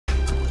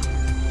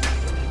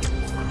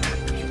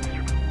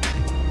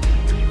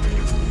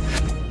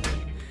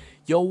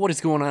Yo, what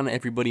is going on,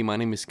 everybody? My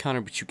name is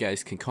Connor, but you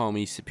guys can call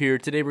me Superior.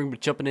 Today we're going to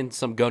be jumping into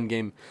some gun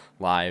game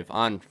live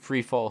on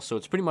free fall. So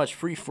it's pretty much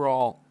free for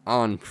all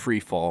on free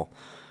fall.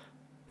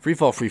 Free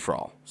for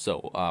all.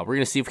 So we're going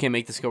to see if we can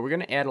make this go. We're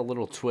going to add a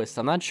little twist.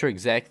 I'm not sure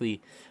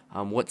exactly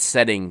what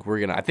setting we're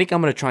going to. I think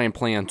I'm going to try and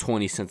play on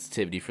 20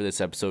 sensitivity for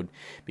this episode,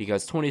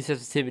 because 20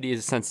 sensitivity is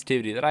a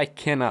sensitivity that I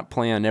cannot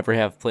play on, never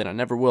have played on,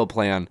 never will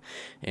play on.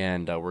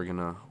 And we're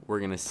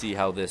gonna see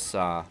how this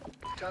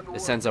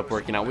ends up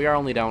working out. We are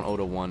only down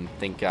 0-1.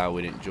 Thank God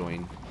we didn't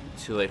join.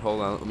 Too late. Hold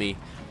on.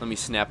 Let me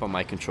snap on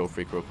my control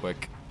freak real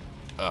quick.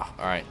 All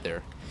right,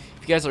 there.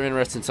 If you guys are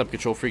interested in some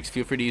control freaks,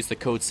 feel free to use the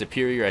code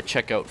Superior at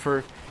checkout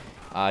for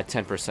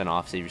 10%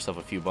 off. Save yourself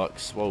a few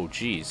bucks. Whoa,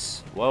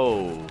 jeez.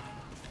 Whoa.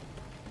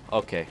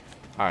 Okay.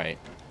 All right.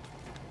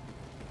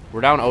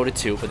 We're down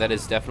 0-2, but that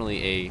is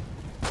definitely a.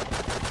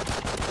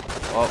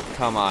 Oh,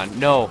 come on.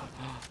 No.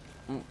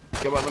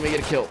 Come on, let me get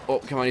a kill. Oh,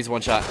 come on, he's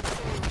one shot.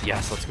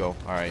 Yes, let's go.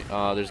 All right.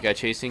 There's a guy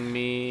chasing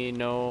me.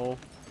 No.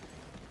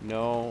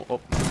 No. Oh.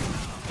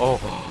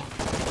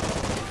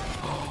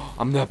 Oh.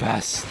 I'm the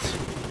best.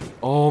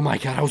 Oh my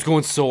God, I was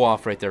going so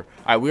off right there.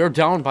 All right, we are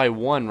down by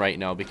 1 right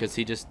now because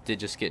he did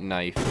just get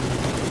knifed.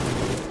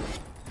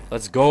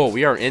 Let's go.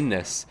 We are in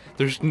this.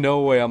 There's no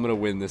way I'm gonna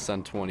win this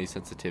on 20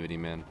 sensitivity,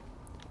 man.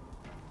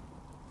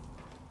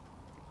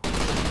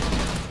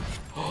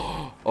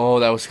 Oh,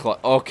 that was close.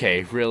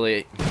 Okay,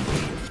 really?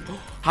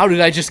 How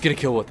did I just get a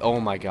kill with? Oh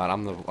my God,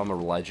 I'm a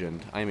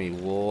legend. I'm a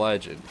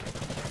legend.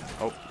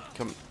 Oh,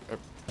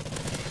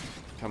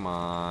 come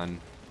on.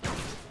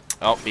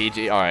 Oh,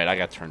 BG. All right, I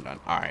got turned on.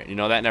 All right, you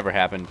know that never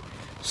happened.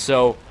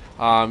 So,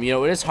 you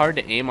know, it is hard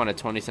to aim on a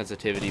 20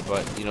 sensitivity,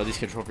 but you know these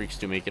control freaks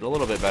do make it a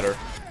little bit better.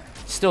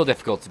 Still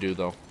difficult to do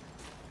though.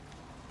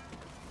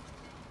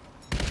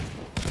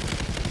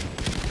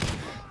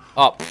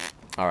 Oh,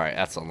 all right,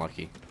 that's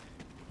unlucky.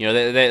 You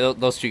know,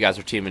 those two guys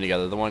were teaming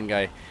together. The one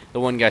guy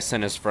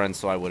sent his friend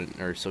so he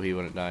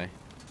wouldn't die.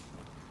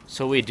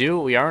 So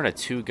we are in a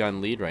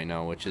 2-gun lead right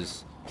now, which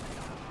is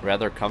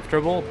rather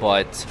comfortable,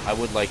 but I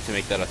would like to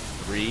make that a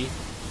 3.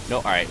 No,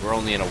 all right, we're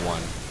only in a 1.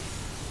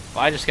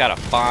 Well, I just gotta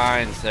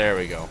find. There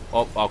we go.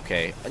 Oh,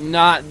 okay.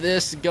 Not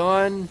this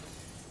gun.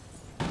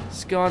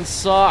 This gun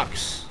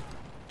sucks.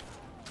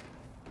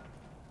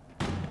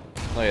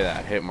 Look at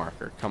that hit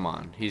marker. Come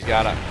on, he's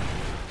gotta.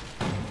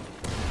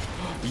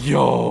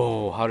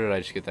 Yo, how did I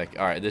just get that?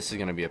 All right, this is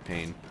gonna be a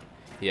pain.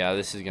 Yeah,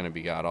 this is gonna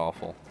be god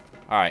awful.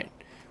 All right,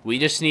 we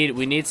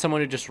need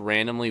someone to just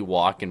randomly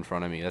walk in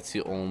front of me. That's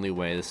the only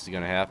way this is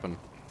gonna happen.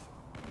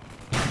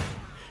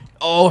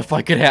 Oh, if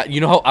I could have, you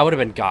know how I would have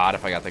been god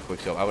if I got that quick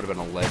scope. I would have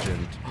been a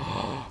legend.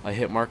 A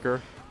hit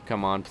marker.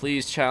 Come on,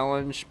 please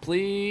challenge,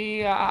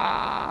 please.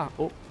 Ah.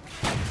 Oh,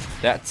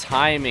 that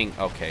timing.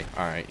 Okay,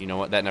 all right. You know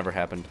what? That never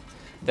happened.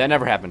 That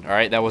never happened. All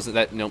right, that wasn't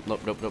that. Nope,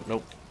 nope, nope, nope,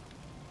 nope.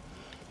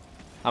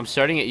 I'm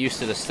starting to get used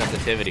to the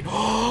sensitivity.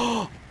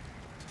 Oh,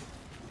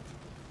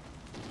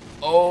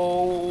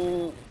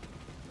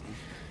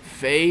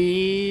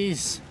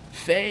 phase.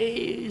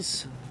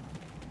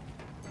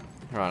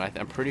 Hold on,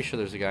 I'm pretty sure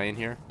there's a guy in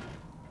here.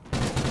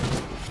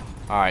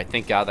 All right,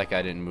 thank God that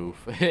guy didn't move.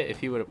 If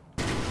he would have,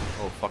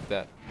 oh fuck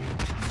that.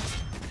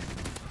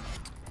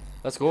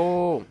 Let's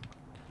go.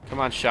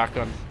 Come on,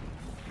 shotgun.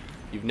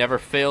 You've never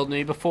failed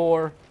me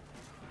before.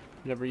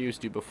 Never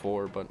used you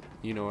before, but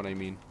you know what I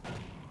mean.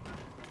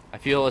 I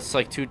feel it's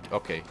like too,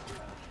 okay.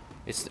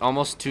 It's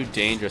almost too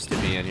dangerous to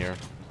be in here.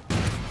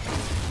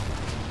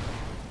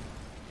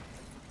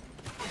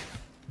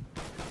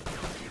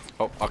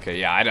 Oh, okay,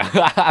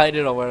 yeah, I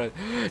didn't know where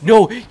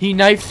no, he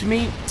knifed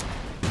me.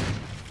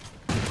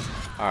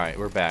 Alright,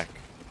 we're back.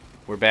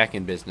 We're back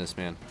in business,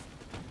 man.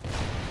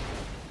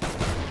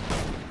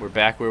 We're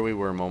back where we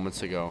were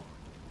moments ago.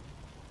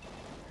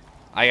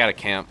 I got a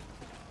camp.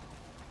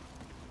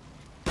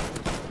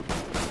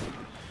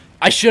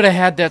 I should have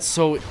had that,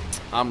 so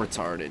I'm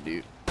retarded,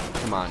 dude.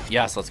 Come on.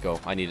 Yes, let's go.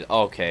 I need it.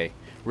 Okay.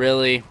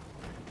 Really?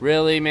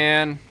 Really,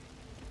 man?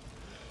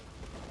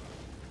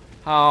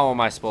 How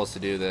am I supposed to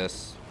do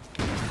this?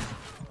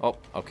 Oh,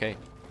 okay.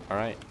 All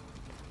right.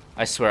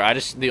 I swear,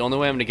 the only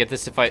way I'm gonna get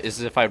this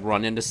is if I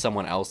run into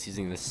someone else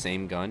using the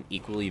same gun,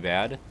 equally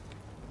bad,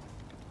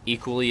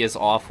 equally as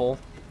awful.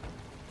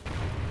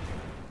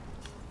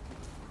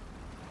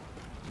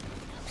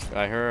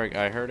 I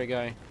heard a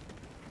guy.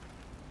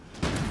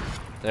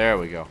 There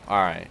we go.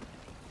 All right.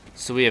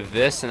 So we have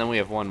this, and then we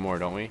have one more,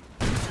 don't we?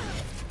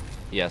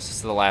 Yes, this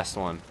is the last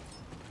one.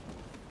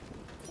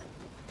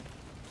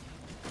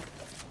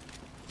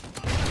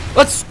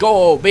 Let's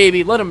go,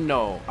 baby. Let them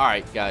know. All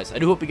right, guys. I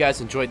do hope you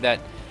guys enjoyed that.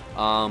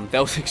 That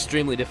was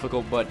extremely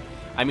difficult, but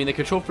I mean, the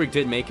control freak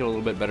did make it a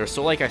little bit better.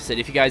 So like I said,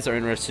 if you guys are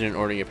interested in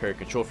ordering a pair of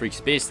control freaks,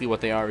 basically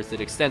what they are is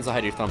it extends the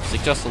height of your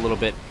thumbstick just a little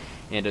bit,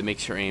 and it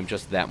makes your aim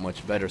just that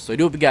much better. So I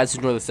do hope you guys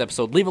enjoyed this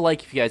episode. Leave a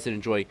like if you guys did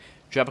enjoy.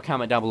 Drop a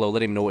comment down below.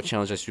 Let me know what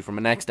challenge I should do for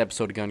my next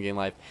episode of Gun Game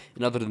Live.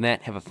 And other than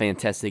that, have a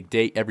fantastic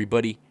day,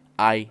 everybody.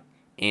 I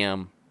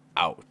am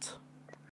out.